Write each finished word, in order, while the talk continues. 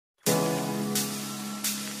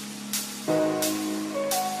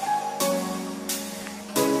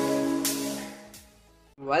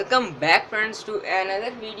Welcome back friends to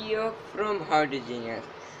another video from How to Genius.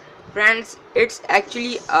 Friends, it's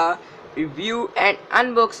actually a review and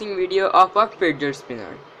unboxing video of a fidget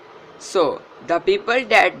spinner. So the people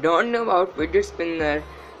that don't know about fidget spinner,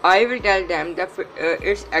 I will tell them that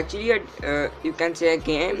it's actually a you can say a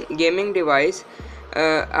gaming device.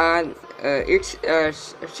 It's a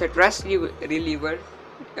stress reliever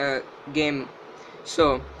game.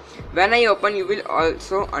 So when I open, you will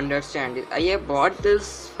also understand it. I have bought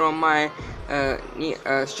this from my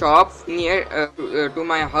shop near to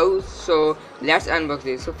my house. So let's unbox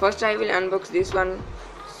this. So first I will unbox this one.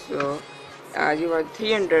 So as you are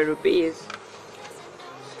 300 rupees.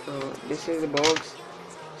 So this is the box.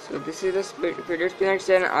 So this is the fidget spinner. It's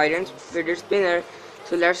an iron fidget spinner.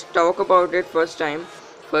 So let's talk about it firstly.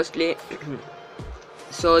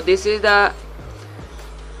 So this is the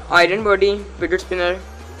iron body fidget spinner,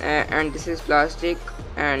 and this is plastic,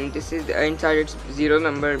 and this is inside its 0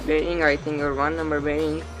 number bearing, I think, or 1 number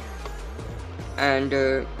bearing, and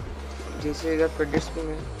this is the fidget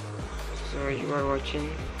spinner. So you are watching.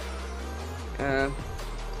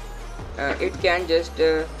 It can just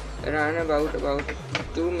run about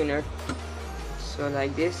 2 minutes. So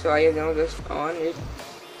like this. So I have now just on it,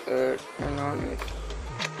 turn on it.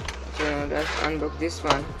 So now let's unbox this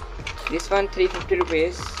one. This one 350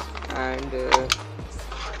 rupees, and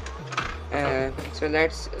so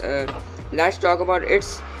let's talk about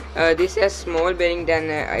its. This has small bearing than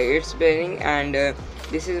its bearing, and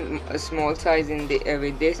this is a small size in the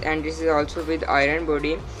with this, and this is also with iron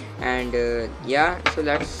body, and yeah. So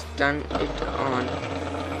let's turn it on.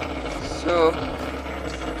 So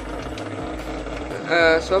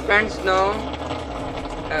friends, now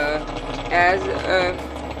as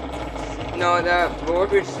now the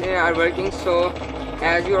both are working. So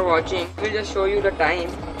as you are watching, we'll just show you the time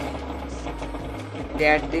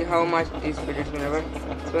that how much is fidget spinner.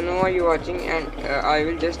 So now are you watching, and I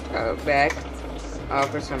will just back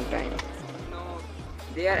after some time. No,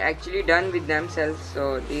 they are actually done with themselves.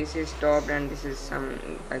 So this is stopped and this is some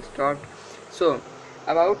stopped. So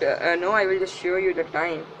about now I will just show you the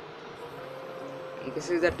time. This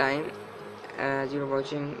is the time. As you are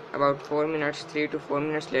watching, about 4 minutes, 3 to 4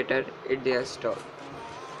 minutes later, they are stopped.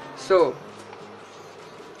 So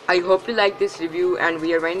I hope you like this review, and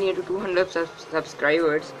we are very near to 200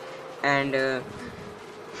 subscribers, and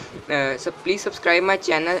so please subscribe my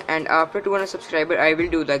channel, and after 200 subscribers I will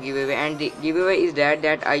do the giveaway. And the giveaway is that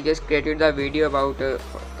I just created the video about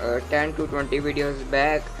 10 to 20 videos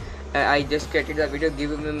back. I just created the video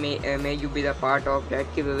giveaway. May you be the part of that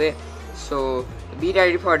giveaway. So be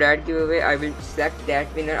ready for that giveaway. I will select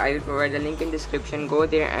that winner. I will provide the link in description. Go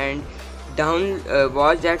there and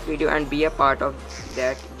watch that video and be a part of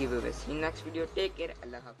that giveaway. See you next video. Take care.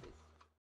 Allah Hafiz.